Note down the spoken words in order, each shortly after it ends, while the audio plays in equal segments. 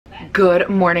Good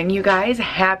morning, you guys.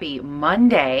 Happy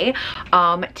Monday.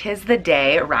 Tis the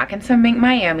day, rocking some Mink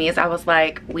Miamis. I was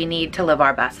like, we need to live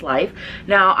our best life.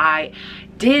 Now, I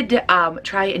did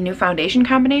try a new foundation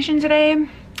combination today,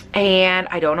 and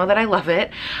I don't know that I love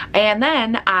it. And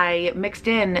then I mixed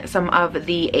in some of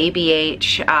the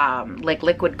ABH like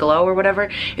liquid glow or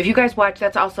whatever. If you guys watch,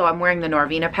 that's also, I'm wearing the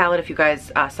Norvina palette. If you guys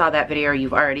saw that video or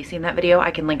you've already seen that video,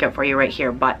 I can link it for you right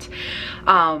here. But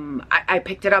I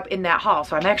picked it up in that haul,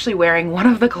 so I'm actually wearing one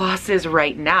of the glosses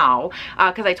right now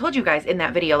because I told you guys in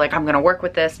that video, like, I'm gonna work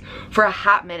with this for a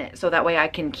hot minute so that way I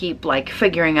can keep like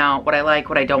figuring out what I like,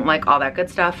 what I don't like, all that good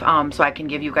stuff, so I can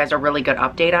give you guys a really good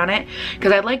update on it,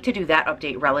 because I'd like to do that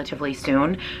update relatively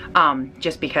soon,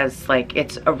 just because like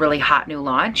it's a really hot new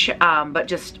launch. But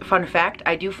just fun fact,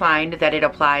 I do find that it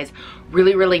applies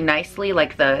really nicely,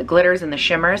 like the glitters and the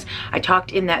shimmers. I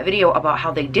talked in that video about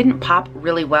how they didn't pop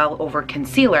really well over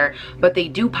concealer, but they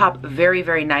do pop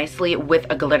very nicely with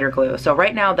a glitter glue. So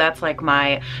right now that's like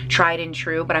my tried and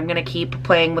true, but I'm gonna keep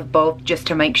playing with both just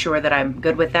to make sure that I'm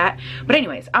good with that. But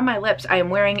anyways, on my lips, I am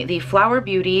wearing the Flower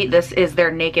Beauty. This is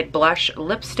their Naked Blush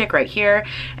lipstick right here.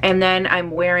 And then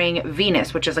I'm wearing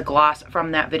Venus, which is a gloss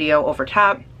from that video over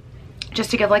top,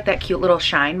 just to give like that cute little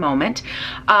shine moment.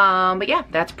 But yeah,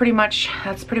 that's pretty much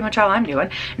all I'm doing.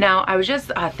 Now, I was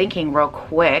just thinking real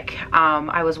quick,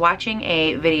 I was watching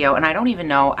a video, and I don't even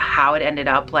know how it ended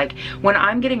up. Like, when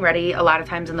I'm getting ready, a lot of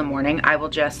times in the morning, I will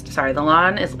just, sorry, the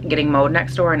lawn is getting mowed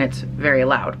next door and it's very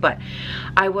loud, but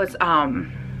I was,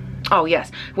 oh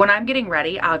yes, when I'm getting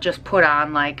ready, I'll just put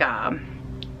on like,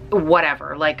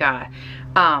 whatever, like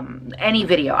any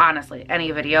video, honestly,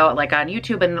 any video like on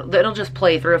YouTube, and it'll just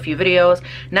play through a few videos.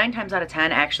 9 times out of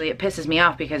 10, actually, it pisses me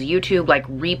off because YouTube like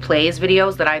replays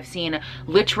videos that I've seen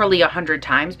literally 100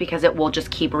 times because it will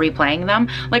just keep replaying them.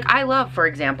 Like, I love, for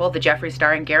example, the Jeffree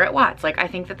Star and Garrett Watts. Like, I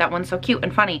think that that one's so cute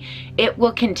and funny. It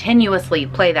will continuously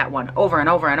play that one over and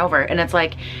over and over, and it's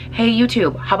like, hey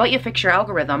YouTube, how about you fix your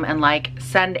algorithm and like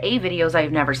send A, videos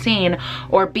I've never seen,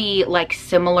 or B, like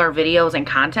similar videos and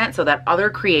content so that other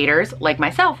creators like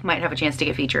myself might have a chance to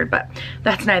get featured. But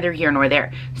that's neither here nor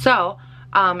there. So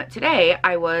today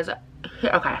I was,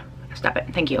 okay, stop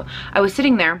it, thank you. I was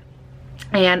sitting there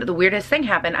and the weirdest thing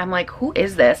happened. I'm like, who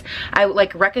is this? I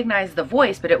like recognized the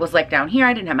voice, but it was like down here.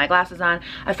 I didn't have my glasses on.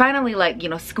 I finally like, you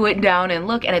know, squint down and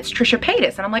look, and it's Trisha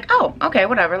Paytas. And I'm like, oh, okay,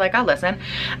 whatever, like I'll listen.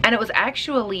 And it was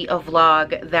actually a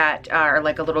vlog that, or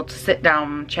like a little sit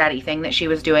down chatty thing that she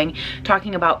was doing,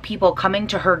 talking about people coming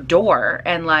to her door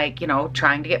and like, you know,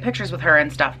 trying to get pictures with her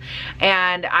and stuff.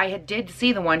 And I did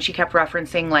see the one she kept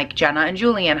referencing, like Jenna and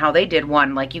Julian, how they did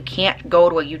one. Like, you can't go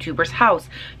to a YouTuber's house.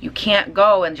 You can't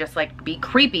go and just like be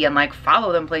creepy and like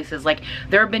follow them places. Like,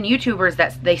 there have been YouTubers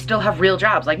that they still have real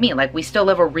jobs like me. Like, we still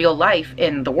live a real life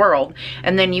in the world,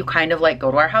 and then you kind of like go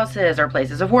to our houses or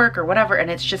places of work or whatever, and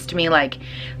it's just, to me, like,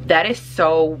 that is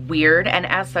so weird. And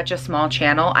as such a small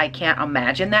channel, I can't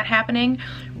imagine that happening.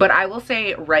 But I will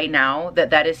say right now that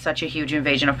that is such a huge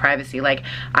invasion of privacy. Like,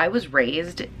 I was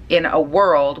raised in a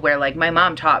world where like my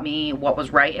mom taught me what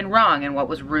was right and wrong and what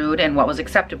was rude and what was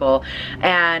acceptable.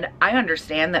 And I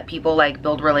understand that people like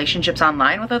build relationships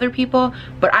online with other people,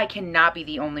 but I cannot be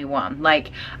the only one.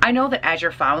 Like, I know that as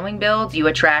your following builds, you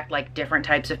attract like different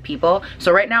types of people.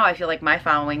 So right now I feel like my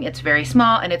following, it's very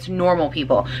small, and it's normal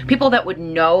people. People that would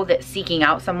know that seeking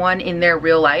out someone in their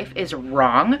real life is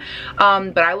wrong.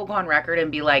 But I will go on record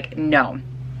and be like, no.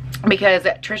 Because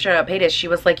Trisha Paytas, she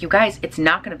was like, you guys, it's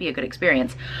not going to be a good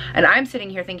experience. And I'm sitting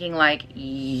here thinking like,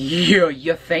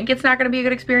 you think it's not going to be a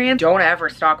good experience? Don't ever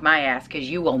stalk my ass, because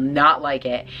you will not like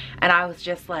it. And I was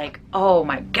just like, oh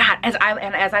my God. As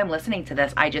I'm listening to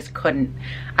this, I just couldn't.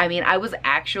 I mean, I was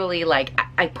actually like,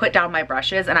 I put down my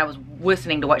brushes and I was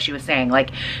listening to what she was saying. Like,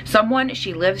 someone,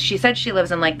 she said she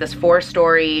lives in like this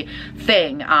 4-story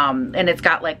thing, and it's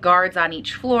got like guards on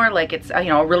each floor. Like, it's, you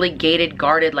know, a really gated,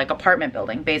 guarded like apartment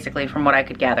building, basically, from what I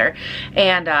could gather.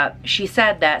 And she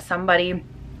said that somebody,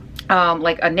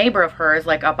 like a neighbor of hers,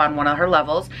 like up on one of her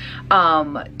levels,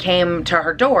 came to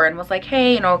her door and was like,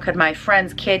 hey, you know, could my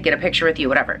friend's kid get a picture with you,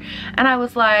 whatever. And I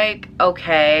was like,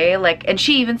 okay, like, and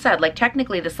she even said, like,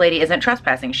 technically this lady isn't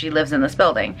trespassing, she lives in this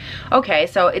building. Okay,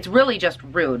 so it's really just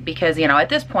rude, because, you know, at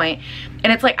this point,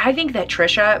 and it's like, I think that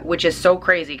Trisha, which is so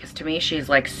crazy, because to me she's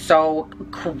like so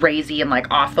crazy and like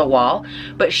off the wall,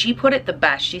 but she put it the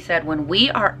best. She said, when we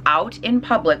are out in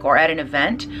public or at an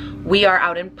event, we are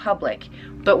out in public.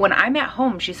 But when I'm at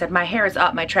home, she said, my hair is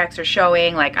up, my tracks are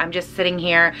showing, like, I'm just sitting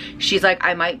here. She's like,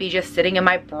 I might be just sitting in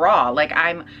my bra. Like,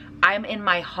 I'm in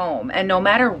my home. And no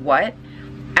matter what,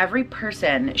 every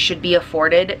person should be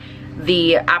afforded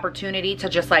the opportunity to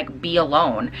just like be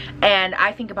alone. And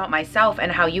I think about myself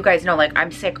and how you guys know, like,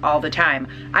 I'm sick all the time.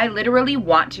 I literally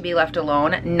want to be left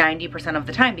alone 90% of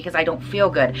the time because I don't feel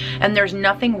good. And there's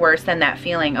nothing worse than that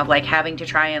feeling of like having to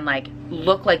try and like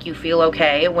look like you feel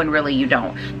okay when really you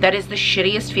don't. That is the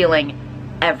shittiest feeling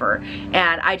ever.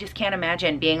 And I just can't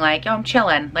imagine being like, oh, I'm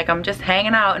chilling, like I'm just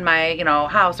hanging out in my, you know,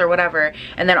 house or whatever,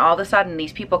 and then all of a sudden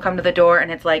these people come to the door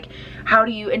and it's like, how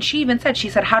do you, and she even said,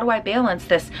 she said, how do I balance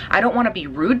this? I don't want to be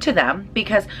rude to them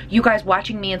because you guys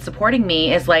watching me and supporting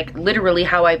me is like literally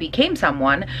how I became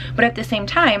someone, but at the same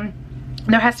time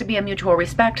there has to be a mutual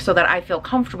respect so that I feel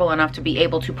comfortable enough to be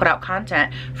able to put out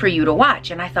content for you to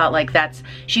watch. And I thought like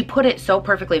she put it so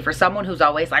perfectly for someone who's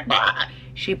always like, bah!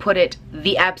 She put it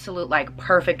the absolute like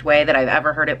perfect way that I've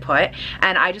ever heard it put.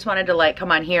 And I just wanted to like come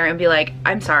on here and be like,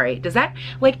 I'm sorry, does that,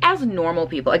 like, as normal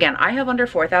people, again, I have under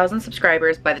 4,000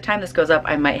 subscribers. By the time this goes up,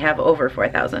 I might have over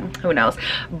 4,000, who knows?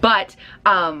 But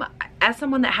as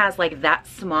someone that has like that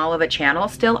small of a channel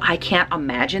still, I can't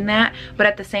imagine that. But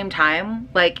at the same time,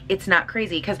 like, it's not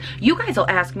crazy because you guys will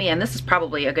ask me, and this is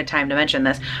probably a good time to mention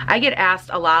this, I get asked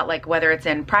a lot, like whether it's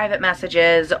in private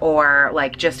messages or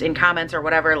like just in comments or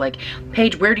whatever, like,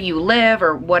 Paige, where do you live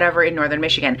or whatever in Northern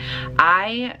Michigan?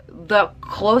 The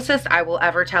closest I will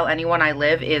ever tell anyone I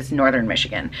live is Northern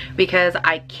Michigan because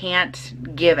I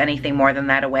can't give anything more than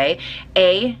that away.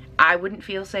 A, I wouldn't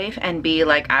feel safe, and B,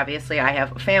 like, obviously I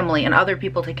have family and other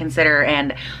people to consider,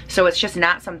 and so it's just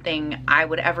not something I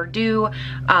would ever do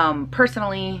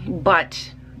personally.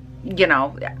 But you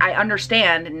know, I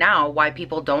understand now why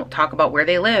people don't talk about where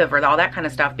they live or all that kind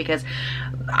of stuff, because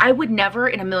I would never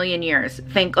in a million years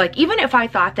think, like, even if I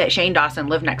thought that Shane Dawson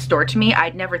lived next door to me,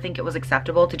 I'd never think it was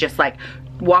acceptable to just like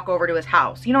walk over to his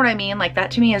house. You know what I mean? Like, that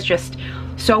to me is just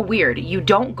so weird. You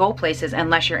don't go places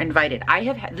unless you're invited.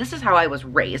 This is how I was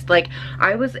raised. Like,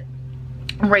 I was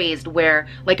raised where,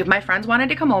 like, if my friends wanted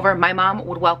to come over, my mom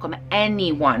would welcome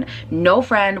anyone. No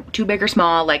friend, too big or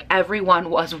small, like, everyone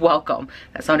was welcome.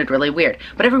 That sounded really weird,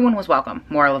 but everyone was welcome,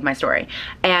 moral of my story.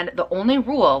 And the only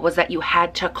rule was that you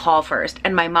had to call first.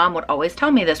 And my mom would always tell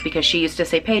me this because she used to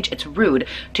say, Paige, it's rude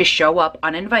to show up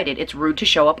uninvited. It's rude to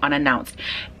show up unannounced.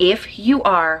 If you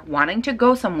are wanting to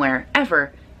go somewhere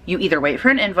ever, you either wait for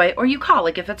an invite or you call.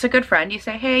 Like, if it's a good friend, you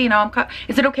say, hey, you know,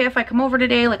 is it okay if I come over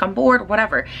today? Like, I'm bored,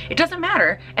 whatever. It doesn't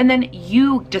matter. And then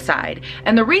you decide.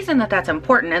 And the reason that that's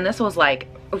important, and this was like,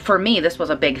 for me, this was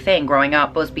a big thing growing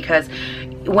up, was because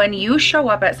when you show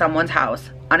up at someone's house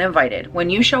uninvited,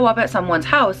 when you show up at someone's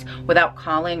house without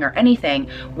calling or anything,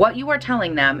 what you are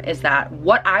telling them is that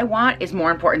what I want is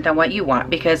more important than what you want.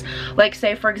 Because, like,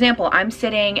 say, for example, I'm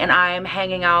sitting and I'm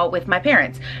hanging out with my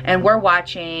parents and we're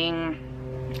watching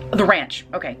The Ranch,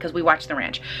 okay, because we watched The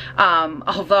Ranch.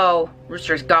 Although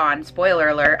Rooster's gone, spoiler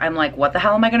alert, I'm like, what the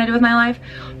hell am I gonna do with my life?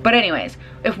 But anyways,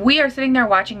 if we are sitting there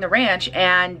watching The Ranch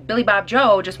and Billy Bob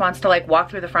Joe just wants to like walk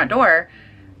through the front door,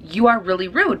 you are really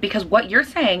rude, because what you're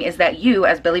saying is that you,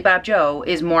 as Billy Bob Joe,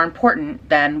 is more important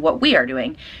than what we are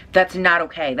doing. That's not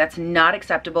okay. That's not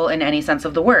acceptable in any sense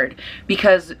of the word,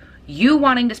 because you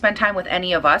wanting to spend time with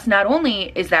any of us, not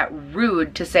only is that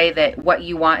rude to say that what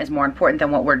you want is more important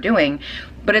than what we're doing,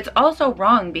 but it's also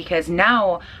wrong because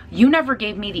now you never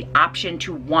gave me the option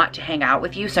to want to hang out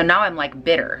with you. So now I'm like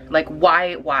bitter. Like,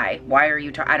 why are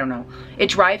you, I don't know. It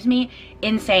drives me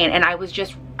insane. And I was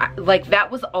just like,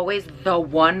 that was always the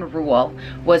one rule,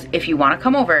 was if you want to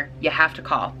come over, you have to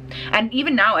call. And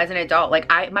even now as an adult, like,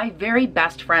 my very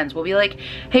best friends will be like,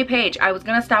 hey Paige, I was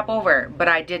gonna stop over, but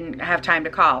I didn't have time to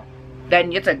call.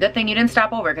 Then it's a good thing you didn't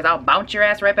stop over, because I'll bounce your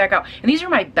ass right back out. And these are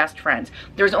my best friends.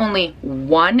 There's only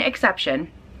one exception,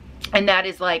 and that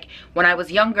is like when I was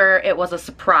younger, it was a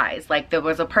surprise. Like, there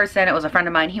was a person, it was a friend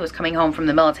of mine, he was coming home from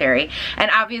the military,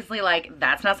 and obviously, like,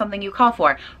 that's not something you call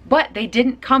for. But they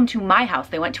didn't come to my house,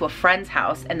 they went to a friend's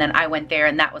house, and then I went there,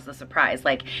 and that was the surprise.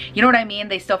 Like, you know what I mean?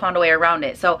 They still found a way around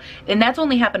it. So, and that's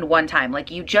only happened one time. Like,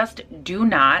 you just do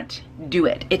not do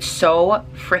it. It's so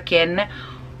freaking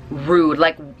rude.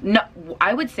 Like, no,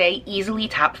 I would say easily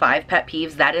top 5 pet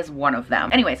peeves, that is one of them.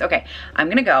 Anyways, okay, I'm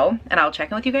gonna go and I'll check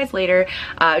in with you guys later.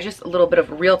 Just a little bit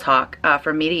of real talk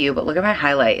from me to you, but look at my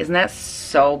highlight. Isn't that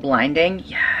so blinding?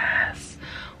 Yes.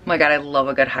 Oh my god, I love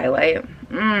a good highlight.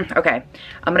 Okay,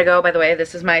 I'm gonna go. By the way,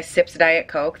 this is my Sips Diet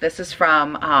Coke. This is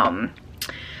from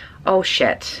oh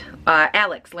shit,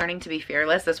 Alex, Learning to Be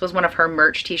Fearless. This was one of her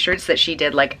merch t-shirts that she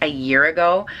did like a year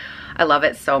ago. I love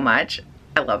it so much.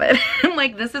 I love it.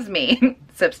 Like, this is me.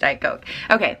 Sips Diet Coke.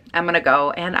 Okay, I'm gonna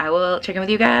go and I will check in with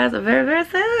you guys very, very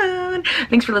soon.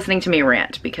 Thanks for listening to me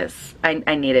rant, because I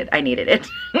needed it.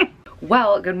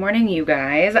 Well, good morning, you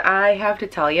guys. I have to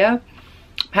tell you,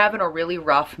 having a really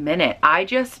rough minute. I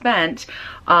just spent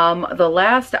the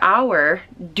last hour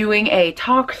doing a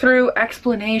talk through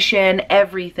explanation,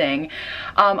 everything,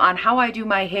 on how I do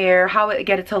my hair, how I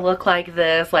get it to look like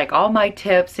this, like all my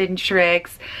tips and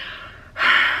tricks.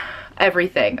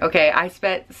 Everything. Okay, I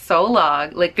spent so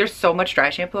long, like there's so much dry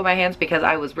shampoo in my hands because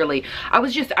I was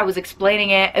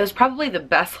explaining it. It was probably the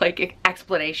best like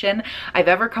explanation I've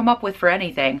ever come up with for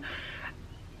anything.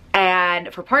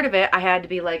 And for part of it, I had to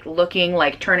be like looking,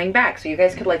 like turning back so you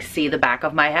guys could like see the back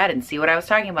of my head and see what I was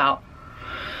talking about.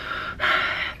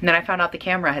 And then I found out the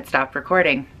camera had stopped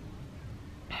recording.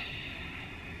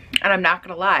 And I'm not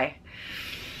gonna lie,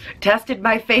 tested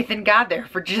my faith in God there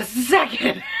for just a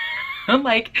second. I'm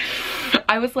like,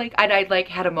 I was like, and I like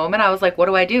had a moment, I was like, what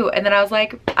do I do? And then I was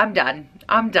like, I'm done.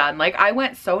 I'm done. Like I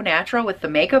went so natural with the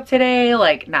makeup today,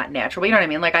 like not natural, but you know what I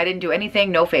mean? Like I didn't do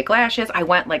anything, no fake lashes. I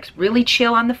went like really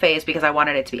chill on the face because I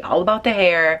wanted it to be all about the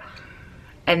hair.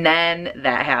 And then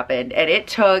that happened and it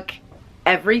took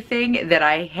everything that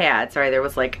I had. Sorry, there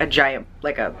was like a giant,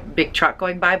 like a big truck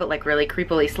going by, but like really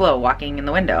creepily slow walking in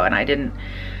the window. And I don't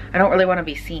really want to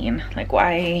be seen. Like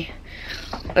why?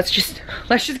 Let's just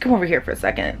come over here for a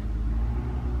second.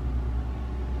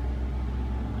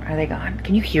 Are they gone?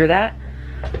 Can you hear that?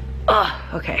 Oh,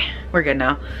 okay, we're good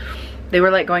now. They were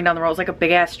like going down the road. It was like a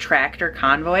big ass tractor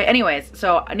convoy. Anyways,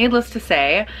 so needless to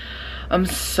say, I'm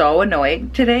so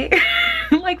annoyed today.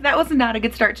 Like that was not a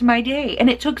good start to my day. And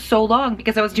it took so long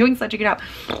because I was doing such a good job.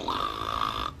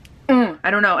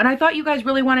 I don't know. And I thought you guys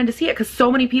really wanted to see it because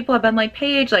so many people have been like,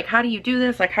 Paige, like how do you do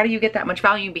this? Like how do you get that much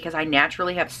volume? Because I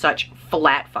naturally have such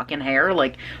flat fucking hair.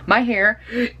 Like my hair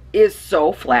is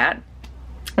so flat.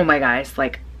 Oh my guys,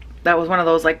 like that was one of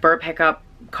those like burp, hiccup,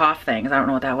 cough things. I don't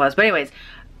know what that was. But anyways,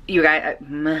 you guys,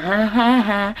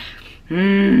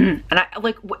 and I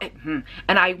like, and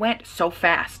I went so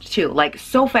fast too, like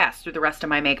so fast through the rest of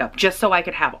my makeup just so I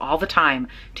could have all the time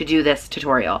to do this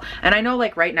tutorial. And I know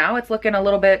like right now it's looking a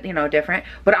little bit, you know, different,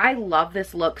 but I love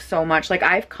this look so much. Like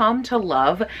I've come to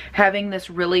love having this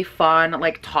really fun,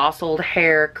 like tousled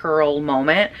hair curl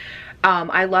moment.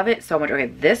 I love it so much. Okay,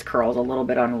 this curl's a little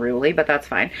bit unruly, but that's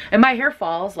fine. And my hair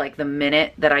falls like the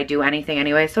minute that I do anything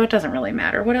anyway, so it doesn't really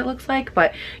matter what it looks like.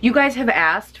 But you guys have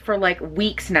asked for like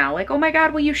weeks now, like, oh my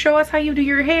God, will you show us how you do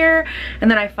your hair? And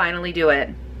then I finally do it.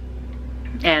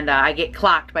 And I get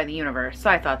clocked by the universe, so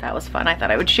I thought that was fun. I thought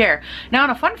I would share. Now,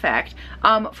 on a fun fact,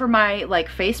 for my like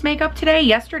face makeup today,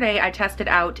 yesterday I tested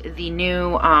out the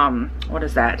new what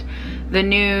is that? The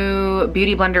new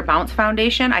Beauty Blender Bounce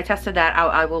Foundation. I tested that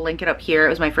out. I will link it up here. It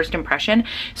was my first impression.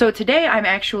 So today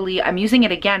I'm using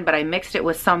it again, but I mixed it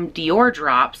with some Dior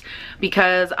drops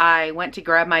because I went to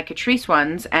grab my Catrice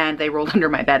ones and they rolled under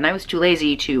my bed and I was too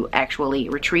lazy to actually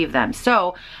retrieve them.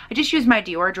 So I just used my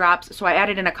Dior drops. So I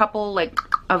added in a couple like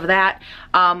of that,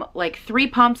 like 3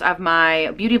 pumps of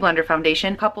my Beauty Blender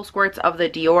foundation, couple squirts of the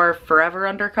Dior Forever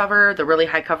Undercover, the really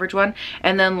high coverage one,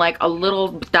 and then like a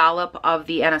little dollop of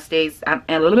the Anastasia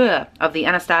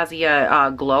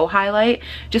Glow Highlight,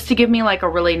 just to give me like a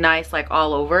really nice like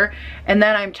all over. And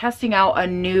then I'm testing out a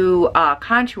new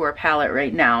contour palette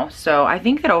right now. So I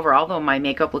think that overall though my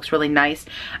makeup looks really nice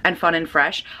and fun and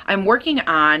fresh. I'm working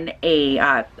on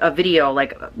a video,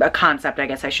 like a concept I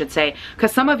guess I should say,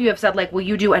 because some of you have said like, will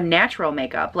you do a natural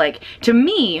makeup? Like to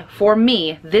me, for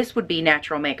me, this would be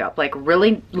natural makeup, like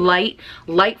really light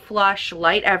flush,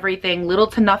 light everything, little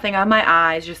to nothing on my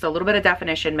eyes, just a little bit of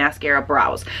definition, mascara,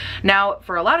 brows. Now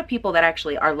for a lot of people that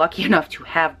actually are lucky enough to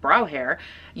have brow hair,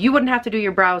 you wouldn't have to do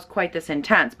your brows quite this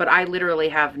intense, but I literally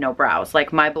have no brows.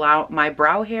 Like my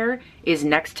brow hair is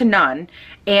next to none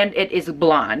and it is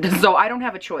blonde. So I don't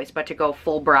have a choice but to go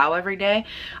full brow every day.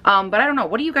 But I don't know,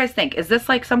 what do you guys think? Is this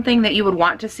like something that you would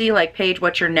want to see? Like, Paige,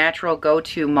 what's your natural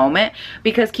go-to moment?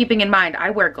 Because keeping in mind, I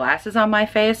wear glasses on my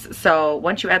face. So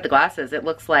once you add the glasses, it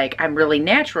looks like I'm really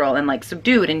natural and like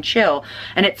subdued and chill.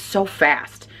 And it's so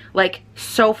fast. Like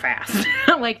so fast.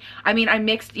 Like, I mean, I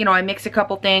mixed a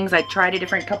couple things. I tried a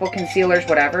different couple concealers,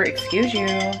 whatever, excuse you.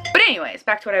 But anyways,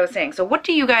 back to what I was saying. So what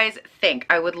do you guys think?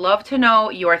 I would love to know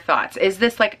your thoughts. Is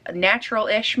this like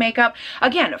natural-ish makeup?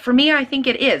 Again, for me, I think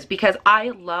it is because I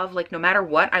love, like, no matter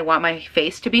what, I want my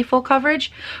face to be full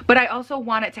coverage, but I also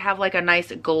want it to have like a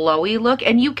nice glowy look,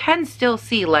 and you can still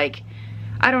see like,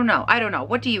 I don't know.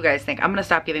 What do you guys think? I'm gonna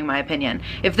stop giving my opinion.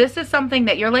 If this is something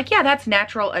that you're like, yeah, that's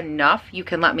natural enough, you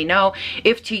can let me know.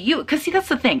 If to you, because see, that's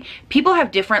the thing. People have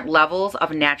different levels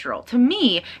of natural. To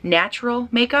me, natural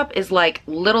makeup is like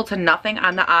little to nothing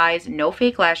on the eyes, no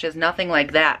fake lashes, nothing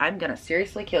like that. I'm gonna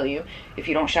seriously kill you if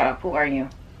you don't shut up. Who are you?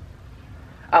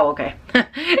 Oh, okay.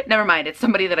 Never mind. It's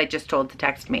somebody that I just told to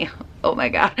text me. Oh my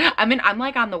God. I'm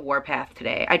like on the warpath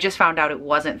today. I just found out it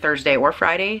wasn't Thursday or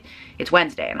Friday. It's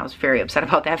Wednesday, and I was very upset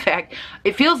about that fact.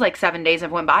 It feels like 7 days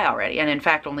have went by already, and in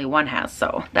fact only one has,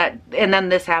 so that, and then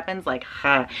this happens, like,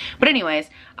 huh. But anyways,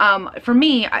 for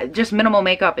me, just minimal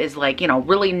makeup is like, you know,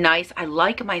 really nice. I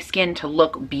like my skin to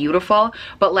look beautiful,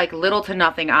 but like little to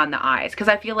nothing on the eyes, because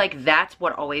I feel like that's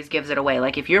what always gives it away.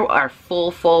 Like if you are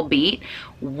full beat,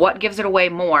 what gives it away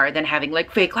more than having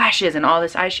like fake lashes and all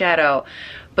this eyeshadow?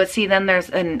 But see, then there's,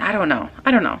 and I don't know.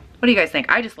 What do you guys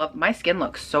think? I just love, my skin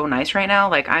looks so nice right now.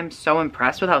 Like I'm so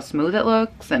impressed with how smooth it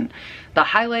looks, and the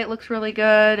highlight looks really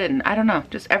good, and I don't know,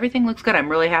 just everything looks good. I'm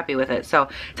really happy with it. So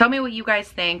tell me what you guys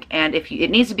think, and if it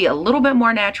needs to be a little bit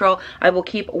more natural, I will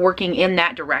keep working in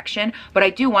that direction. But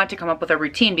I do want to come up with a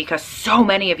routine, because so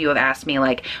many of you have asked me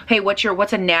like, hey, what's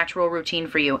a natural routine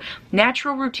for you?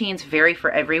 Natural routines vary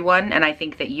for everyone, and I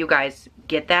think that you guys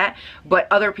get that. But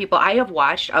other people, I have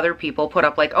watched other people put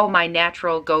up like, oh, my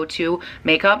natural go-to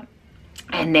makeup,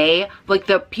 and they, like,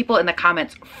 the people in the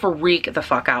comments freak the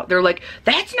fuck out. They're like,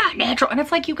 that's not natural. And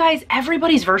it's like, you guys,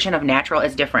 everybody's version of natural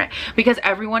is different, because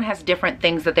everyone has different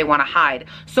things that they want to hide.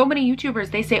 So many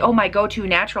YouTubers, they say, oh, my go-to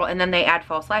natural, and then they add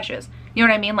false lashes. You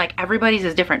know what I mean? Like, everybody's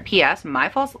is different. PS,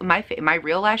 my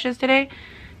real lashes today,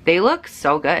 they look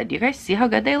so good. Do you guys see how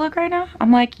good they look right now?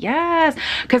 I'm like, yes.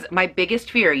 Because my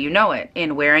biggest fear, you know it,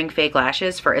 in wearing fake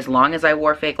lashes for as long as I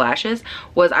wore fake lashes,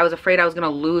 was I was afraid I was going to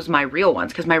lose my real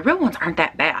ones. Because my real ones aren't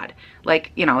that bad.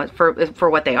 Like, you know, for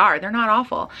what they are, they're not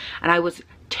awful. And I was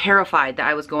terrified that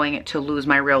I was going to lose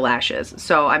my real lashes.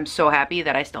 So I'm so happy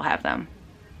that I still have them.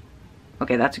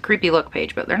 Okay, that's a creepy look,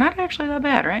 Paige, but they're not actually that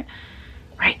bad, right?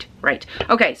 Right.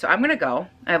 Okay, so I'm gonna go.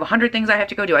 I have 100 things I have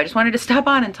to go do. I just wanted to stop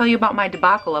on and tell you about my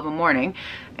debacle of a morning.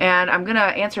 And I'm gonna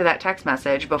answer that text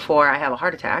message before I have a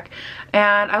heart attack.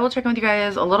 And I will check in with you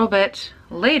guys a little bit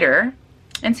later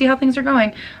and see how things are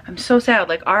going. I'm so sad,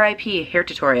 like RIP hair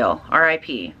tutorial,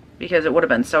 RIP, because it would have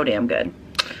been so damn good.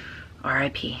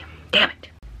 RIP, damn it.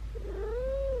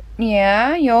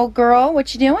 Yeah, you old girl,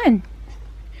 what you doing?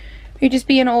 You just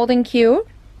being old and cute?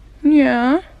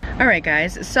 Yeah. All right,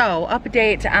 guys, so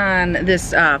update on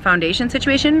this foundation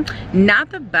situation.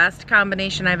 Not the best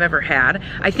combination I've ever had.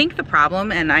 I think the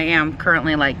problem, and I am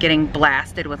currently like getting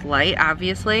blasted with light,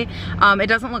 obviously. It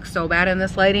doesn't look so bad in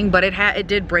this lighting, but it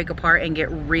did break apart and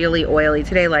get really oily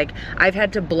today. Like I've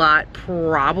had to blot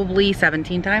probably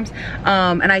 17 times.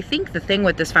 And I think the thing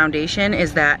with this foundation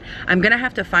is that I'm gonna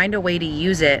have to find a way to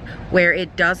use it where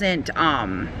it doesn't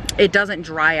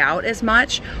dry out as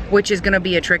much, which is gonna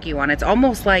be a tricky one. It's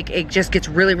almost like it just gets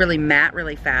really matte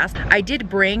really fast. I did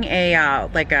bring a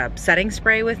like a setting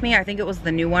spray with me. I think it was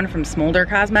the new one from Smolder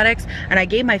Cosmetics, and I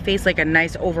gave my face like a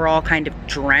nice overall kind of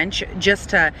drench just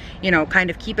to, you know, kind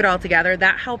of keep it all together.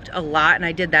 That helped a lot, and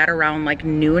I did that around like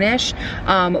noonish.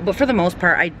 But for the most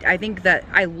part, I think that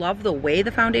I love the way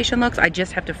the foundation looks. I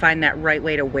just have to find that right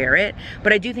way to wear it,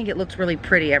 but I do think it looks really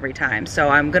pretty every time. So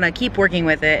I'm gonna keep working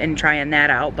with it and trying that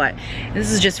out. But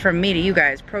this is just from me to you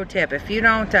guys. Pro tip: if you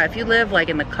don't, if you live like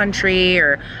in the country,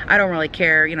 or I don't really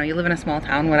care, you know, you live in a small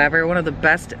town, whatever, one of the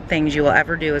best things you will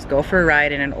ever do is go for a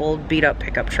ride in an old beat up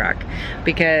pickup truck,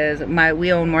 because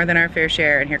we own more than our fair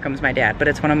share, and here comes my dad. But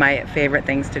it's one of my favorite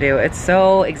things to do. It's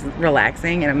so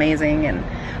relaxing and amazing, and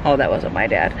oh, that wasn't my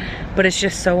dad, but it's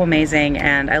just so amazing,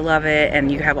 and I love it.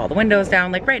 And you have all the windows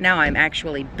down. Like right now I'm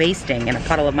actually basting in a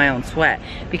puddle of my own sweat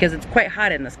because it's quite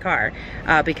hot in this car,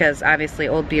 because obviously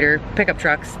old beater pickup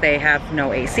trucks, they have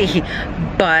no AC.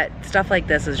 But stuff like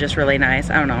this is just really nice.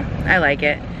 I don't know, I like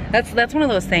it. That's one of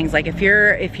those things, like if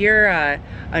you're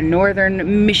a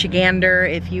northern Michigander,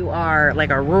 if you are like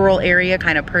a rural area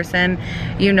kind of person,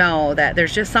 you know that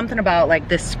there's just something about like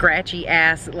this scratchy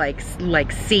ass like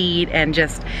seat, and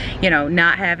just, you know,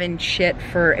 not having shit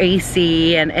for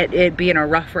AC, and it being a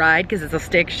rough ride because it's a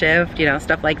stick shift, you know,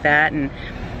 stuff like that. And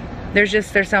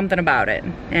there's something about it.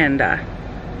 And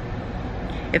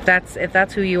if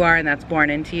that's who you are and that's born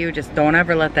into you, just don't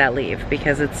ever let that leave,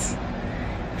 because it's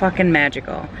fucking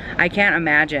magical. I can't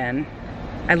imagine.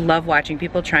 I love watching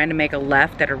people trying to make a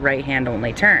left at a right hand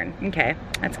only turn. Okay,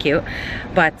 that's cute.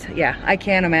 But yeah, I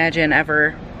can't imagine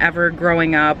ever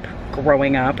growing up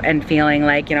and feeling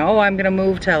like, you know, oh, I'm gonna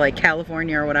move to like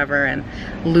California or whatever, and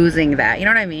losing that. You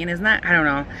know what I mean? Isn't that, I don't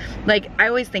know. Like I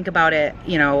always think about it,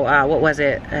 you know, what was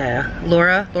it?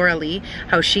 Laura Lee,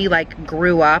 how she like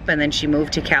grew up and then she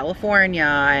moved to California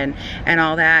and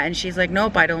all that. And she's like,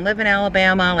 nope, I don't live in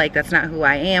Alabama. Like that's not who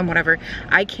I am, whatever.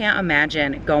 I can't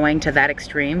imagine going to that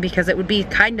extreme, because it would be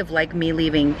kind of like me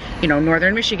leaving, you know,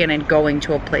 northern Michigan and going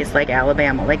to a place like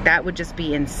Alabama. Like that would just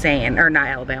be insane. Or not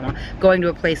Alabama, Alabama, going to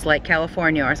a place like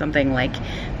California or something. Like,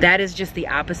 that is just the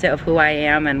opposite of who I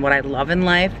am and what I love in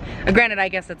life. Granted, I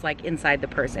guess it's like inside the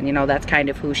person, you know, that's kind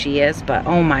of who she is, but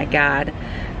oh my God,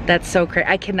 that's so crazy.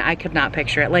 I could not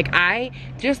picture it. Like,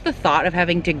 just the thought of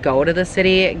having to go to the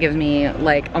city, it gives me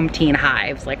like umpteen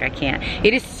hives. Like, I can't.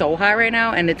 It is so hot right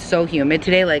now and it's so humid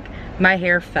today. Like, my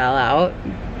hair fell out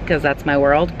because that's my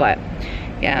world, but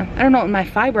yeah, I don't know, my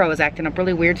fibro was acting up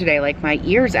really weird today. Like, my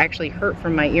ears actually hurt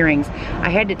from my earrings. I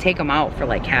had to take them out for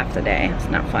like half the day. It's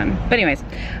not fun. But anyways,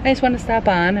 I just wanted to stop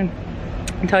on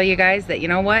and tell you guys that, you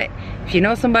know what? If you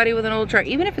know somebody with an old truck,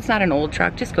 even if it's not an old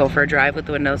truck, just go for a drive with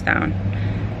the windows down.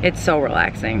 It's so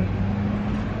relaxing.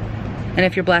 And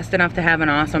if you're blessed enough to have an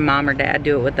awesome mom or dad,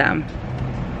 do it with them.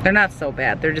 They're not so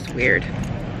bad, they're just weird.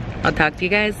 I'll talk to you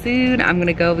guys soon. I'm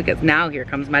gonna go because now here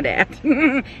comes my dad.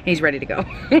 He's ready to go.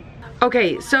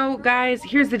 Okay, so guys,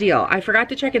 here's the deal. I forgot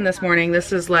to check in this morning.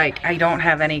 This is like, I don't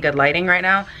have any good lighting right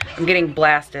now. I'm getting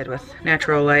blasted with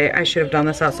natural light. I should have done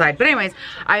this outside. But anyways,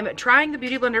 I'm trying the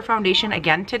Beauty Blender foundation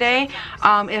again today.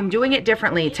 I'm doing it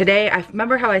differently. Today, I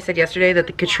remember how I said yesterday that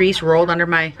the Catrice rolled under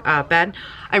my bed.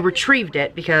 I retrieved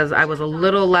it because I was a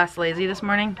little less lazy this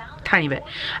morning, tiny bit.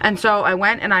 And so I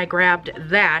went and I grabbed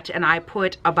that and I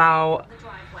put about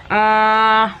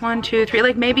 1, 2, 3,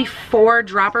 like maybe 4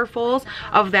 dropperfuls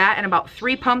of that and about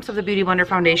 3 pumps of the Beauty Blender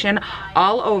foundation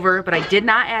all over, but I did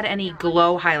not add any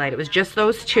glow highlight. It was just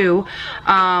those 2.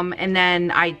 And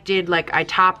then I did, like, I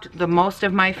topped the most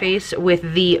of my face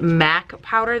with the MAC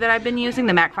powder that I've been using,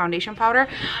 the MAC foundation powder.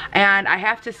 And I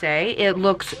have to say, it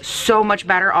looks so much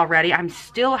better already. I'm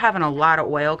still having a lot of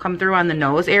oil come through on the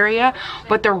nose area,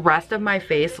 but the rest of my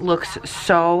face looks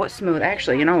so smooth.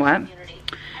 Actually, you know what?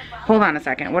 Hold on a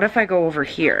second. What if I go over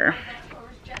here?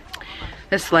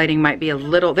 This lighting might be a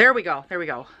little, there we go, there we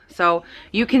go. So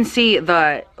you can see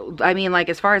the, I mean, like,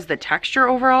 as far as the texture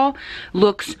overall,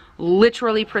 looks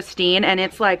literally pristine, and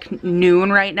it's like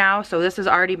noon right now, so this has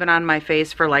already been on my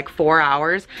face for like 4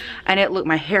 hours, and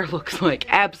my hair looks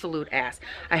like absolute ass.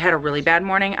 I had a really bad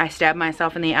morning. I stabbed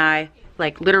myself in the eye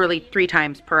like literally 3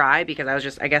 times per eye because I was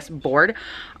just, I guess, bored.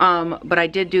 But I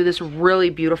did do this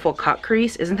really beautiful cut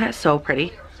crease. Isn't that so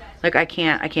pretty? Like, I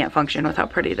can't function with how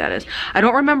pretty that is. I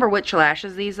don't remember which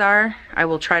lashes these are. I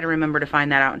will try to remember to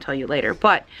find that out and tell you later.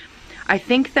 But I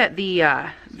think that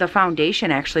the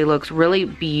foundation actually looks really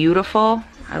beautiful.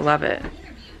 I love it.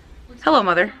 Hello,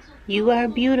 Mother. You are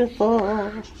beautiful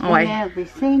in every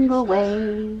single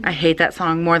way. I hate that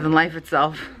song more than life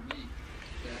itself.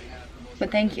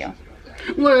 But thank you.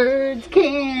 Words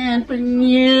can't bring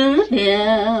you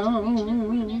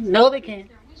down. No, they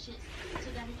can't.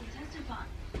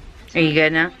 Are you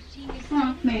good now?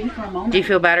 Well, maybe for a moment. Do you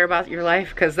feel better about your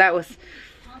life? Because that was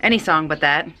any song but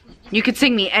that. You could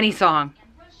sing me any song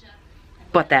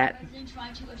but that.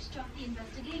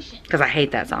 Because I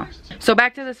hate that song. So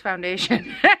back to this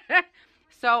foundation.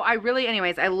 So I really,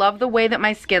 anyways, I love the way that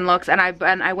my skin looks, and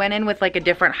I went in with like a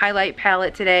different highlight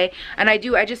palette today, and I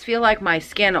just feel like my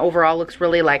skin overall looks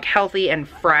really like healthy and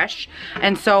fresh,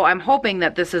 and so I'm hoping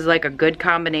that this is like a good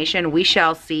combination. We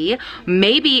shall see.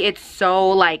 Maybe it's so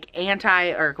like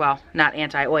well, not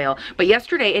anti-oil, but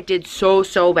yesterday it did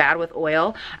so bad with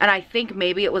oil, and I think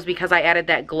maybe it was because I added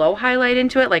that glow highlight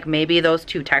into it. Like, maybe those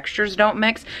 2 textures don't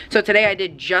mix. So today I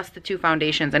did just the 2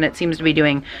 foundations, and it seems to be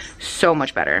doing so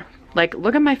much better. Like,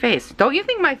 look at my face. Don't you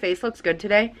think my face looks good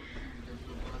today?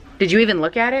 Did you even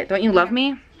look at it? Don't you love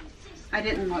me? I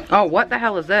didn't look. Oh, what the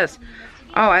hell is this?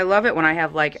 Oh, I love it when I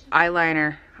have like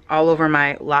eyeliner all over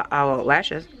my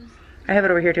lashes. I have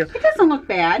it over here too. It doesn't look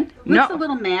bad. It looks a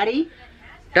little matty.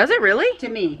 Does it really? To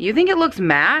me. You think it looks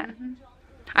matte? Mm-hmm.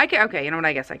 Okay, you know what,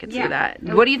 I guess I could see that.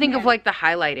 What do you think of like the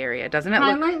highlight area? Doesn't it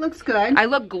highlight looks good. I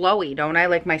look glowy, don't I?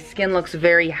 Like, my skin looks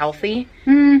very healthy.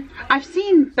 I've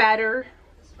seen better.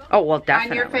 Oh, well,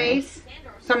 definitely. On your face.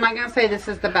 So I'm not going to say this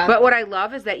is the best. But what I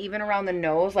love is that even around the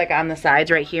nose, like on the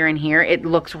sides right here and here, it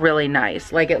looks really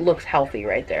nice. Like, it looks healthy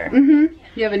right there.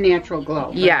 You have a natural glow.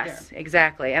 Right yes, there.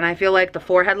 Exactly. And I feel like the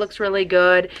forehead looks really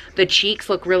good. The cheeks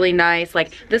look really nice.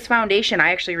 Like, this foundation,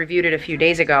 I actually reviewed it a few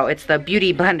days ago. It's the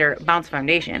Beauty Blender Bounce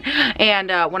Foundation. And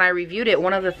when I reviewed it,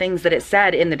 one of the things that it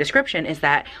said in the description is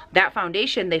that that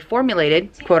foundation they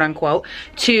formulated, quote unquote,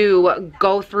 to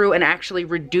go through and actually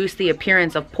reduce the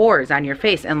appearance of pores on your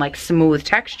face and like smooth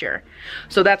texture.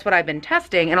 So that's what I've been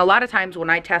testing, and a lot of times when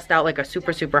I test out like a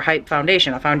super hype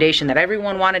foundation, a foundation that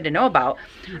everyone wanted to know about,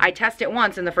 I test it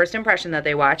once in the first impression that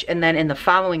they watch, and then in the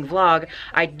following vlog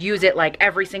I use it like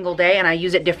every single day, and I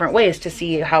use it different ways to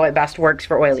see how it best works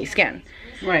for oily skin.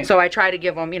 Right. So I try to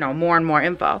give them, you know, more and more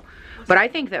info. But I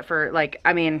think that for like,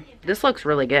 I mean, this looks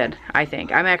really good. I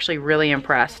think I'm actually really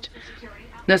impressed.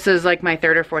 This is like my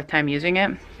 3rd or 4th time using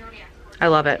it. I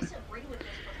love it.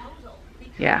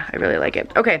 Yeah, I really like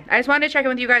it. Okay, I just wanted to check in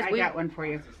with you guys. I got one for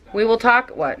you. We will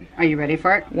talk. What? Are you ready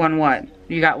for it? One what?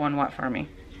 You got one what for me?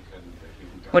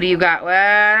 What do you got? Well,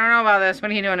 I don't know about this.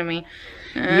 What are you doing to me?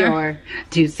 You're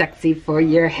too sexy for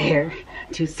your hair.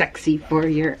 Too sexy for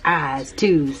your eyes.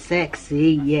 Too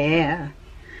sexy, yeah.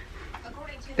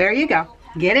 There you go.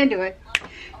 Get into it.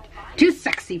 Too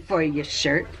sexy for your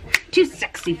shirt. Too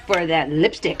sexy for that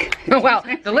lipstick. Well,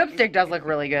 the lipstick does look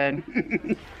really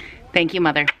good. Thank you,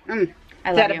 Mother. I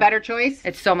love Is that a better choice?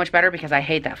 It's so much better because I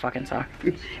hate that fucking song.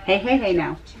 Hey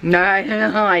now. No,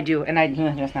 I do. And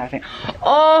that's not a thing.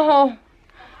 Oh,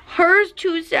 hers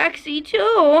too sexy too.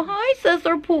 Hi,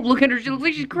 Sister Poop. Look at her. She looks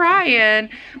like she's crying.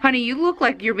 Honey, you look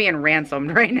like you're being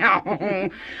ransomed right now.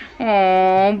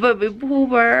 Oh, baby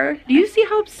Pooper. Do you see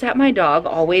how upset my dog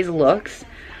always looks?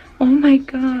 Oh my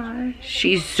gosh.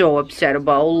 She's so upset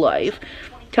about life.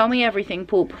 Tell me everything,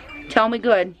 Poop. Tell me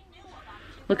good.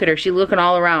 Look at her. She's looking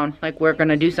all around like we're going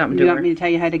to do something to her. You want me to tell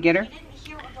you how to get her?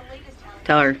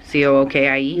 Tell her.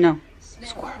 C-O-O-K-I-E? No.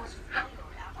 Squirrel.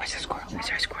 Where's the squirrel? Is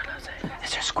there a squirrel outside?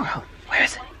 Is there a squirrel? Where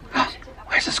is it?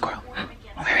 Where's the squirrel?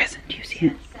 Where is it? Do you see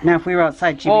it? Now if we were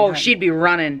outside, she'd be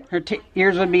running. Her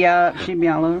ears would be out. She'd be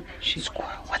all over. She's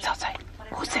squirrel. What's outside?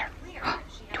 Who's there?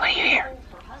 What do you hear?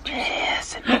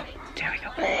 Listen. There we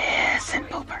go. Listen,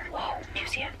 Pooper. Whoa. Do you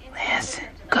see it? Listen.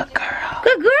 Good girl.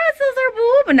 Good girl, Sister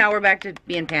Poop. And now we're back to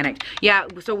being panicked. Yeah,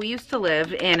 so we used to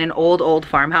live in an old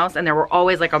farmhouse, and there were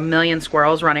always like a million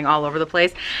squirrels running all over the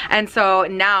place. And so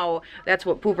now that's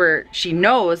what Pooper, she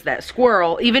knows that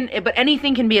squirrel, but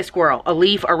anything can be a squirrel. A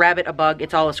leaf, a rabbit, a bug,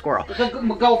 it's all a squirrel. There's a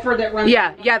gopher that runs.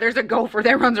 Yeah, there's a gopher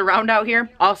that runs around out here.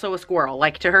 Also a squirrel.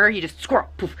 Like to her, you just squirrel,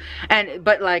 poof.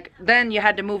 But like then you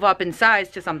had to move up in size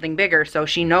to something bigger, so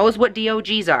she knows what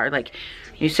DOGs are. Like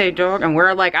you say dog, and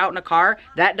we're like out in a car,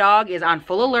 that dog is on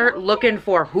full alert looking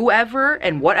for whoever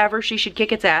and whatever she should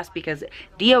kick its ass, because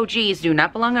DOGs do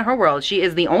not belong in her world. She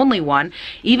is the only one.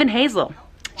 Even Hazel.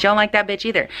 She don't like that bitch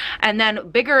either. And then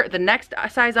bigger, the next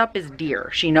size up is deer.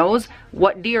 She knows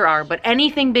what deer are, but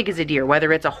anything big is a deer,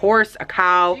 whether it's a horse, a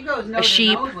cow, a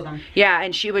sheep. Yeah,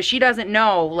 and she doesn't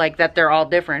know like that they're all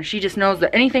different. She just knows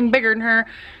that anything bigger than her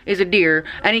is a deer.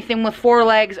 Anything with 4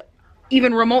 legs,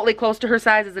 even remotely close to her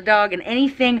size, is a dog, and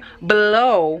anything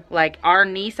below like our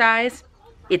knee size,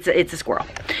 it's a squirrel.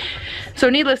 So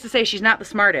needless to say, she's not the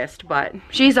smartest, but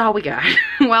she's all we got.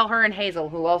 Well, her and Hazel,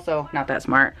 who also not that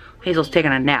smart. Hazel's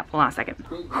taking a nap. Hold on a second.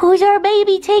 Who's our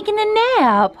baby taking a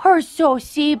nap? Her so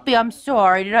sleepy. I'm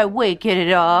sorry. Did I wake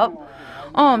it up?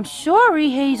 Oh, I'm sorry,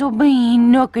 Hazel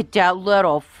Bean. Look at that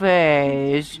little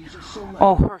face.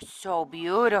 Oh, her so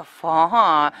beautiful,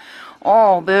 huh?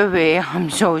 Oh, baby, I'm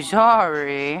so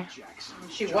sorry.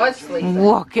 She was sleeping.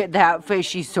 Look at that face.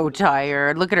 She's so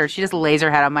tired. Look at her. She just lays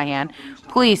her head on my hand.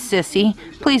 Please, sissy.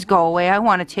 Please go away. I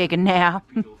want to take a nap.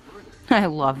 I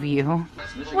love you.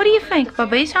 What do you think,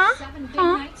 bubbies,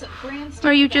 huh?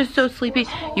 Are you just so sleepy?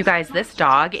 You guys, this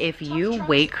dog, if you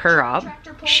wake her up,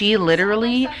 she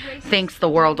literally thinks the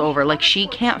world over. Like, she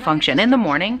can't function. In the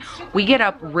morning, we get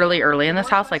up really early in this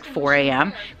house, like 4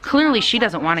 a.m. Clearly, she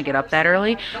doesn't want to get up that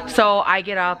early. So I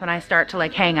get up and I start to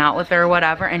like hang out with her or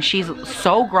whatever, and she's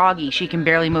so groggy, she can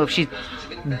barely move. She's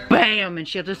bam, and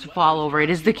she'll just fall over. It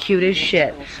is the cutest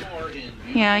shit.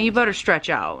 Yeah, you better stretch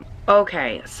out.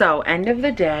 Okay, so end of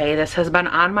the day. This has been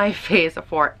on my face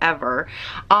forever.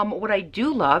 What I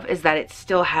do love is that it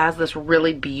still has this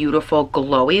really beautiful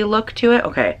glowy look to it.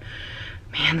 Okay,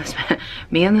 man,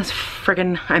 this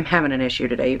friggin', I'm having an issue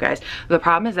today, you guys. The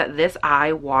problem is that this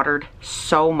eye watered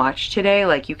so much today.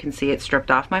 Like, you can see it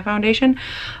stripped off my foundation,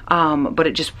 but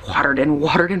it just watered and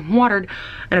watered and watered,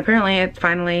 and apparently it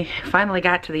finally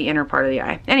got to the inner part of the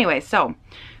eye. Anyway, so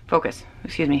focus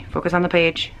on the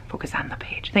page,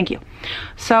 thank you.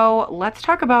 So let's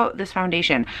talk about this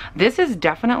foundation. This is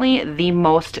definitely the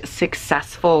most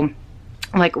successful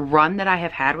like run that I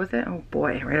have had with it. Oh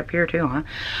boy, right up here too,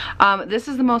 huh? This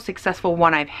is the most successful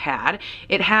one I've had.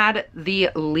 It had the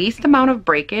least amount of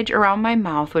breakage around my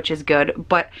mouth, which is good,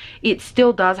 but it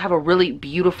still does have a really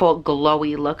beautiful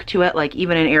glowy look to it, like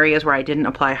even in areas where I didn't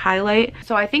apply highlight.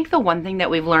 So I think the one thing that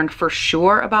we've learned for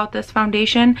sure about this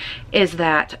foundation is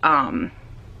that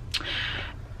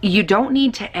you don't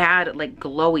need to add like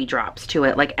glowy drops to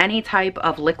it, like any type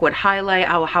of liquid highlight,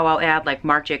 how I'll add like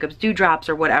Marc Jacobs Dew Drops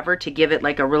or whatever to give it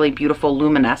like a really beautiful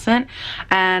luminescent.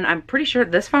 And I'm pretty sure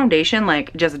this foundation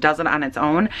like just does it on its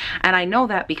own. And I know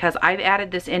that because I've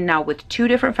added this in now with 2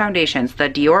 different foundations. The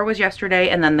Dior was yesterday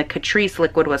and then the Catrice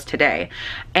liquid was today.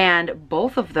 And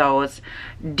both of those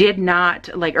did not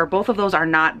like, or both of those are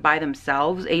not by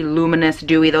themselves a luminous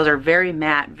dewy. Those are very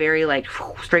matte, very like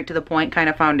straight to the point kind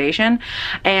of foundation.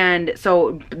 And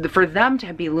so for them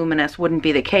to be luminous wouldn't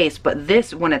be the case, but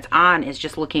this when it's on is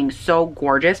just looking so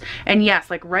gorgeous. And yes,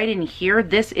 like right in here,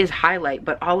 this is highlight,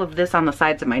 but all of this on the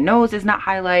sides of my nose is not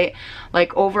highlight.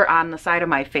 Like over on the side of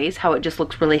my face, how it just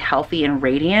looks really healthy and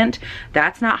radiant,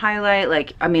 that's not highlight.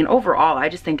 Like, I mean, overall, I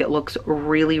just think it looks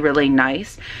really, really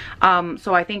nice.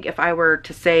 So I think if I were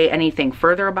to say anything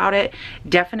further about it,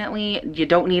 definitely you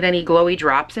don't need any glowy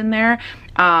drops in there.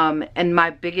 And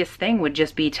my biggest thing would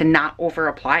just be to not over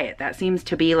apply it. That seems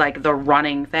to be like the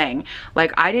running thing.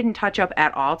 Like I didn't touch up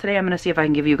at all today. I'm gonna see if I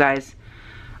can give you guys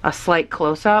a slight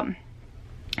close-up.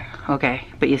 Okay,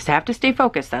 but you have to stay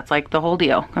focused. That's like the whole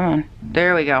deal. Come on,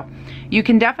 there we go. You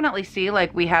can definitely see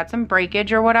like we had some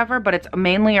breakage or whatever, but it's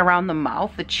mainly around the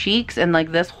mouth, the cheeks, and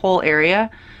like this whole area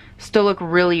still look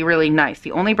really, really nice.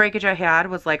 The only breakage I had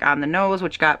was like on the nose,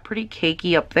 which got pretty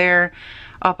cakey up there,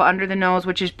 up under the nose,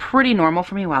 which is pretty normal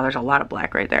for me. Wow, there's a lot of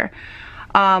black right there.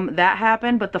 That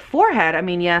happened, but the forehead, I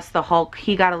mean, yes, the Hulk,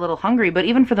 he got a little hungry, but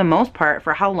even for the most part,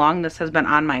 for how long this has been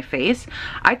on my face,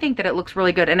 I think that it looks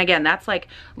really good. And again, that's like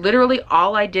literally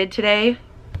all I did today.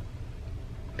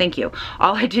 Thank you.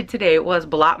 All I did today was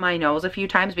blot my nose a few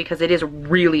times because it is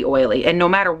really oily, and no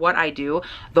matter what I do,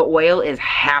 the oil is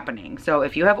happening. So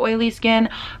if you have oily skin,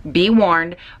 be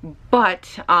warned.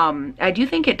 But I do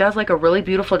think it does like a really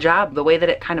beautiful job, the way that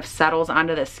it kind of settles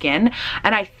onto the skin.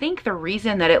 And I think the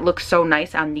reason that it looks so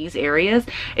nice on these areas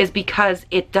is because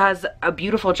it does a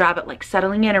beautiful job at like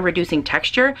settling in and reducing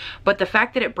texture. But the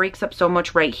fact that it breaks up so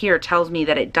much right here tells me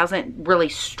that it doesn't really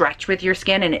stretch with your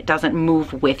skin and it doesn't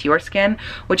move with your skin,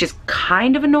 which is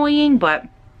kind of annoying, but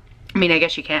I mean, I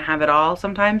guess you can't have it all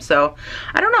sometimes. So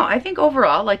I don't know. I think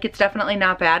overall, like, it's definitely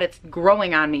not bad. It's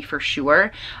growing on me for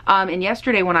sure. And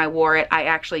yesterday when I wore it, I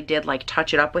actually did like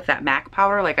touch it up with that MAC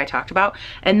powder like I talked about.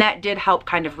 And that did help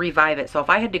kind of revive it. So if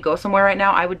I had to go somewhere right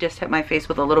now, I would just hit my face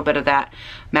with a little bit of that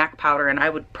MAC powder and I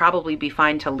would probably be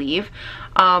fine to leave.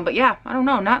 But yeah, I don't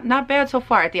know. Not bad so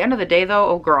far. At the end of the day though,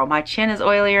 oh girl, my chin is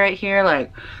oily right here.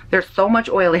 Like, there's so much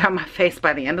oily on my face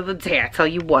by the end of the day. I tell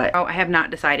you what. I have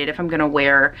not decided if I'm going to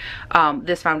wear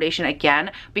this foundation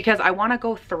again because I want to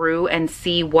go through and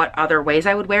see what other ways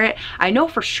I would wear it. I know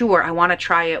for sure I want to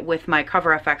try it with my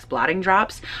Cover FX blotting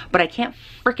drops, but I can't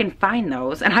freaking find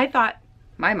those. And I thought,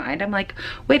 my mind, I'm like,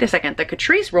 wait a second, the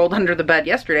Catrice rolled under the bed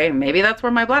yesterday. Maybe that's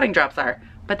where my blotting drops are.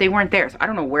 But they weren't there, so I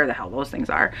don't know where the hell those things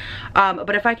are.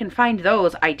 But if I can find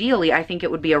those, ideally, I think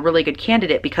it would be a really good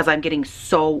candidate because I'm getting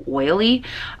so oily.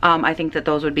 I think that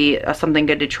those would be something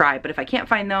good to try. But if I can't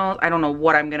find those, I don't know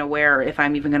what I'm gonna wear, or if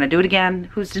I'm even gonna do it again.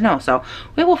 Who's to know? So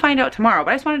we will find out tomorrow.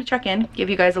 But I just wanted to check in, give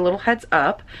you guys a little heads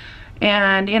up,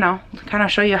 and you know, kind of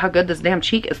show you how good this damn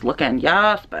cheek is looking.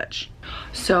 Yes, bitch.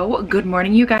 So good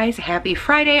morning, you guys. Happy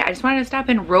Friday. I just wanted to stop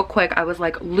in real quick. I was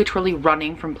like literally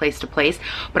running from place to place,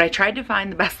 but I tried to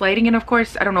find the best lighting, and of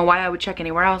course I don't know why I would check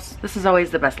anywhere else. This is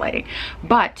always the best lighting.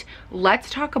 But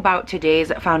let's talk about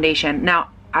today's foundation.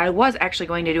 Now, I was actually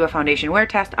going to do a foundation wear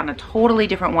test on a totally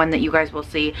different one that you guys will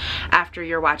see after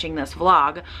you're watching this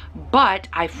vlog, but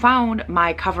I found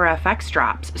my Cover FX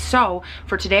drops. So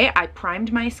for today, I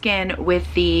primed my skin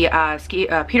with the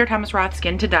Peter Thomas Roth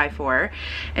Skin to Die For,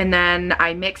 and then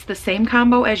I mixed the same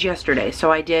combo as yesterday. So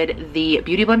I did the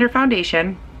Beauty Blender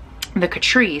foundation, the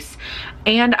Catrice,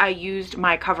 and I used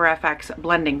my Cover FX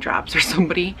blending drops. Or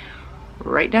somebody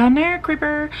right down there,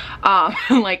 creeper,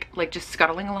 like just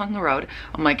scuttling along the road.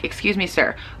 I'm like, excuse me,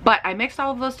 sir. But I mixed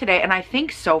all of those today, and I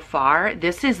think so far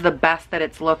this is the best that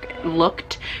it's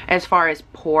looked as far as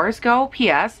pores go.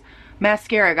 P.S.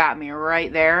 mascara got me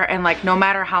right there, and like no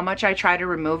matter how much I try to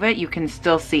remove it, you can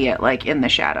still see it like in the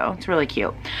shadow. It's really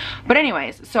cute. But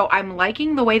anyways, so I'm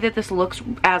liking the way that this looks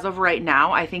as of right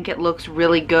now. I think it looks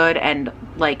really good and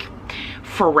like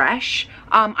fresh.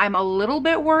 I'm a little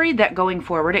bit worried that going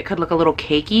forward it could look a little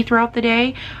cakey throughout the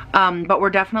day, but we're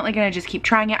definitely gonna just keep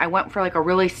trying it. I went for like a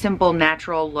really simple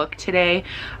natural look today.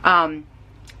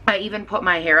 I even put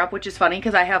my hair up, which is funny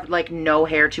because I have like no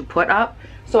hair to put up.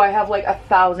 So I have like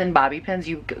 1,000 bobby pins.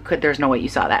 There's no way you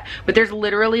saw that, but there's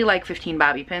literally like 15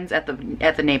 bobby pins at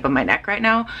the nape of my neck right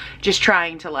now, just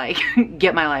trying to like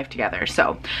get my life together.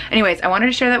 So anyways, I wanted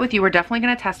to share that with you. We're definitely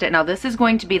going to test it. Now this is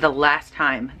going to be the last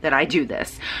time that I do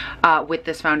this with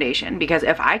this foundation, because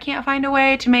if I can't find a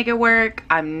way to make it work,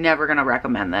 I'm never going to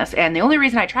recommend this. And the only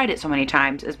reason I tried it so many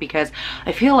times is because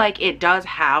I feel like it does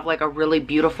have like a really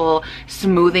beautiful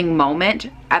smoothing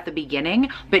moment at the beginning,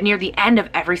 but near the end of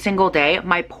every single day,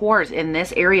 my pores in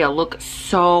this area look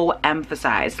so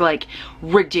emphasized, like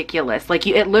ridiculous. Like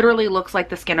it literally looks like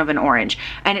the skin of an orange,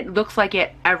 and it looks like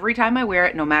it every time I wear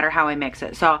it, no matter how I mix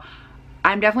it. So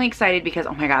I'm definitely excited because,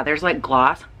 oh my God, there's like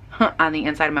gloss on the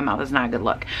inside of my mouth. Is not a good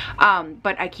look.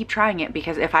 But I keep trying it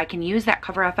because if I can use that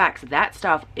Cover FX, that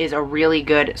stuff is a really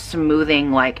good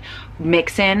smoothing like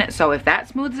mix in. So if that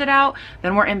smooths it out,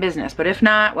 then we're in business. But if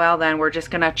not, well, then we're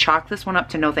just gonna chalk this one up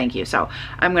to no thank you. So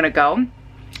I'm gonna go.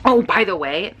 Oh, by the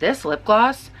way, this lip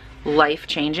gloss, life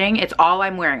changing. It's all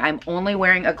I'm wearing. I'm only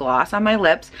wearing a gloss on my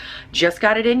lips. Just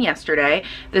got it in yesterday.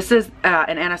 This is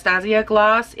an Anastasia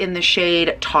gloss in the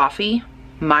shade Toffee.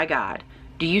 My God.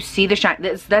 Do you see the shine?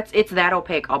 It's that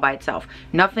opaque all by itself.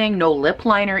 Nothing, no lip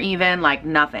liner even, like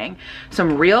nothing.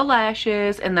 Some real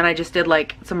lashes, and then I just did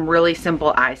like some really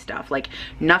simple eye stuff. Like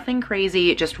nothing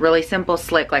crazy, just really simple,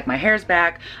 slick. Like my hair's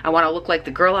back. I want to look like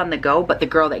the girl on the go, but the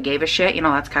girl that gave a shit. You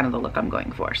know, that's kind of the look I'm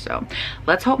going for. So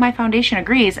let's hope my foundation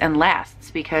agrees and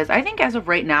lasts, because I think as of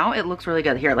right now, it looks really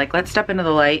good. Here, like let's step into the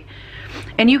light.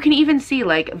 And you can even see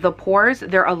like the pores,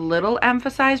 they're a little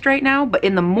emphasized right now, but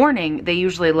in the morning, they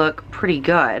usually look pretty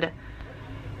good.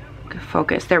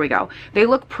 Focus, there we go. They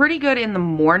look pretty good in the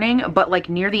morning, but like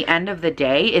near the end of the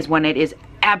day is when it is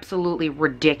absolutely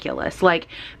ridiculous. Like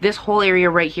this whole area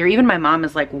right here, even my mom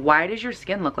is like, why does your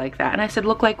skin look like that? And I said,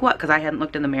 look like what? Because I hadn't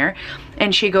looked in the mirror.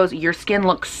 And she goes, your skin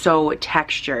looks so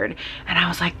textured. And I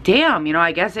was like, damn, you know,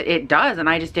 I guess it does. And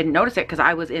I just didn't notice it because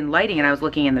I was in lighting and I was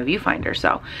looking in the viewfinder.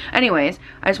 So anyways,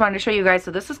 I just wanted to show you guys.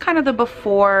 So this is kind of the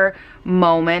before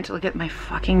moment. Look at my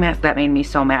fucking mask. That made me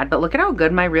so mad. But look at how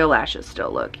good my real lashes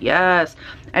still look. Yes.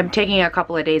 I'm taking a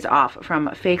couple of days off from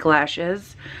fake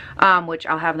lashes, which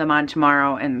I'll have them on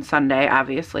tomorrow and Sunday,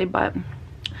 obviously. But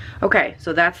okay,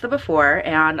 so that's the before,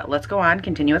 and let's go on,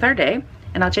 continue with our day,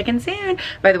 and I'll check in soon.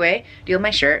 By the way, deal my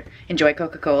shirt, enjoy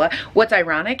Coca-Cola. What's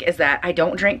ironic is that I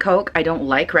don't drink Coke. I don't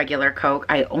like regular Coke.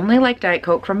 I only like Diet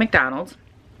Coke from McDonald's.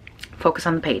 Focus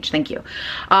on the page, thank you.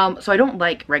 So I don't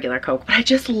like regular Coke, but I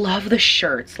just love the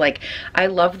shirts. Like I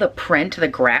love the print, the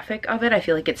graphic of it. I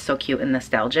feel like it's so cute and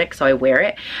nostalgic, so I wear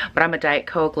it. But I'm a Diet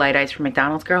Coke light ice from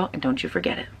McDonald's girl, and don't you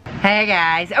forget it. Hey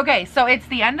guys, okay, so it's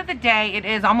the end of the day. It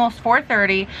is almost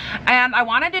 4:30, and I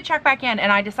wanted to check back in,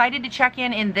 and I decided to check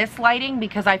in this lighting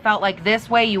because I felt like this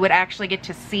way you would actually get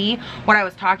to see what I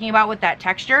was talking about with that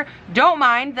texture. Don't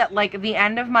mind that like the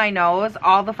end of my nose,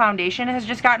 all the foundation has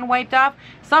just gotten wiped off.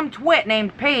 Some twit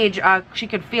named Paige, she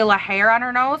could feel a hair on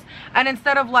her nose, and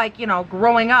instead of like, you know,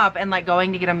 growing up and like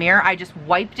going to get a mirror, I just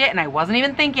wiped it and I wasn't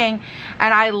even thinking,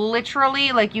 and I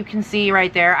literally, like you can see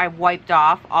right there, I wiped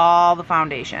off all the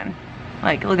foundation.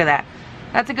 Like, look at that.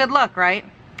 That's a good look, right?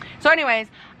 So anyways,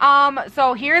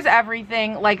 so here's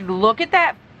everything. Like, look at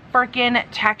that freaking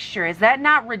texture. Is that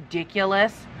not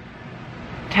ridiculous?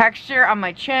 Texture on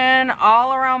my chin,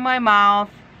 all around my mouth,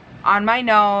 on my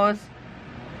nose.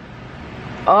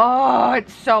 Oh,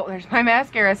 it's so, there's my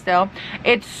mascara still.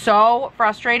 It's so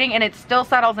frustrating, and it still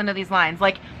settles into these lines.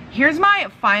 Like, here's my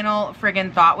final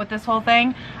friggin' thought with this whole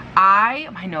thing.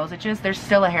 My nose itches. There's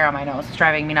still a hair on my nose. It's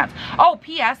driving me nuts. Oh,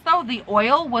 P.S. though, the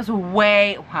oil was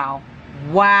way,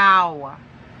 wow.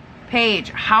 Paige,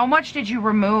 how much did you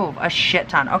remove? A shit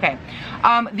ton. Okay.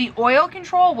 The oil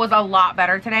control was a lot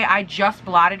better today. I just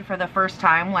blotted for the first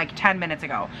time like 10 minutes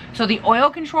ago. So the oil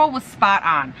control was spot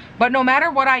on. But no matter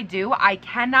what I do, I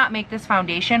cannot make this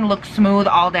foundation look smooth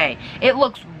all day. It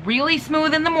looks really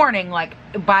smooth in the morning, like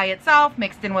by itself,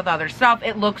 mixed in with other stuff.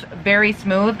 It looks very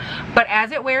smooth. But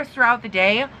as it wears throughout the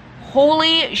day,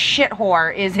 holy shit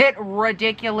whore, is it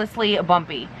ridiculously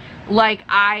bumpy. Like,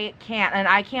 I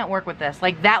can't work with this.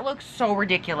 Like, that looks so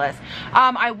ridiculous.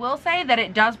 I will say that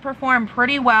it does perform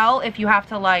pretty well if you have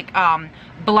to like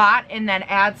blot and then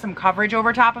add some coverage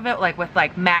over top of it, like with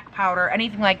like MAC powder,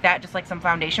 anything like that, just like some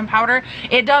foundation powder.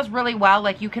 It does really well.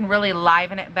 Like, you can really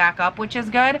liven it back up, which is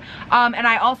good. And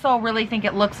I also really think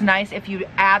it looks nice if you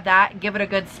add that, give it a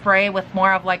good spray with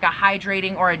more of like a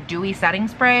hydrating or a dewy setting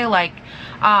spray, like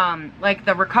like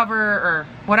the Recover or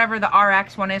whatever the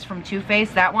RX one is from Too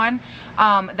Faced, that one.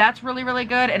 That's really, really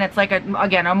good. And it's like,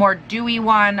 again, a more dewy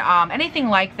one. Anything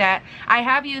like that. I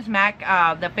have used MAC,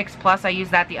 the Fix Plus. I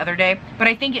used that the other day. But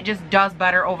I think it just does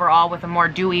better overall with a more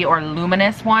dewy or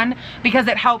luminous one, because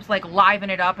it helps like liven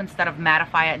it up instead of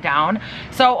mattify it down.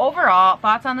 So overall,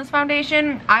 thoughts on this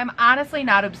foundation? I'm honestly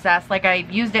not obsessed. Like,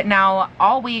 I've used it now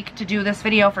all week to do this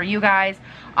video for you guys.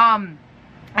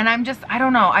 And I'm just, I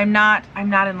don't know, I'm not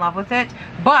in love with it.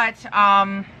 But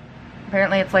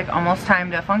apparently it's like almost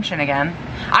time to function again.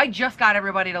 I just got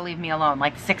everybody to leave me alone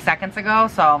like 6 seconds ago,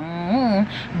 so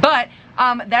but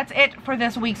that's it for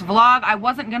this week's vlog. I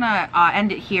wasn't gonna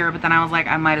end it here, but then I was like,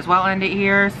 I might as well end it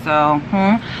here. So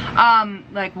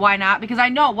like, why not? Because I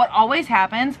know what always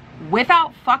happens,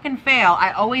 without fucking fail,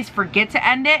 I always forget to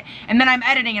end it, and then I'm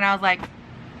editing and I was like,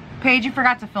 Paige, you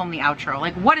forgot to film the outro.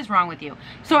 Like, what is wrong with you?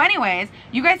 So anyways,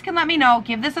 you guys can let me know.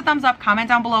 Give this a thumbs up. Comment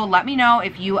down below. Let me know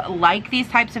if you like these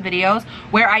types of videos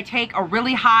where I take a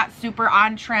really hot, super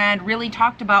on trend, really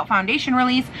talked about foundation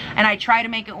release, and I try to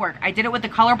make it work. I did it with the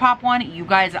ColourPop one. You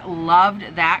guys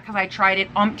loved that because I tried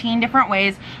it umpteen different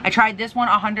ways. I tried this one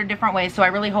 100 different ways, so I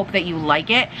really hope that you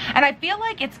like it. And I feel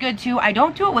like it's good too. I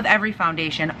don't do it with every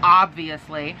foundation,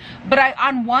 obviously, but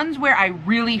on ones where I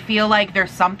really feel like there's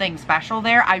something special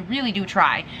there, I really do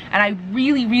try, and I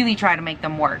really try to make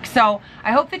them work. So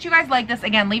I hope that you guys like this.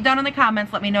 Again, leave down in the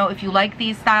comments, let me know if you like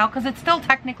these style, because it's still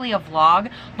technically a vlog,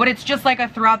 but it's just like a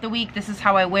throughout the week, this is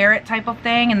how I wear it type of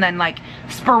thing, and then like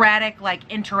sporadic, like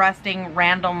interesting,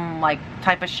 random, like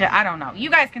type of shit. I don't know. You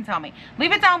guys can tell me.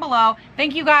 Leave it down below.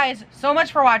 Thank you guys so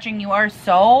much for watching. You are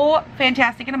so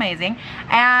fantastic and amazing.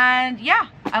 And yeah,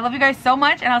 I love you guys so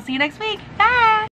much, and I'll see you next week. Bye!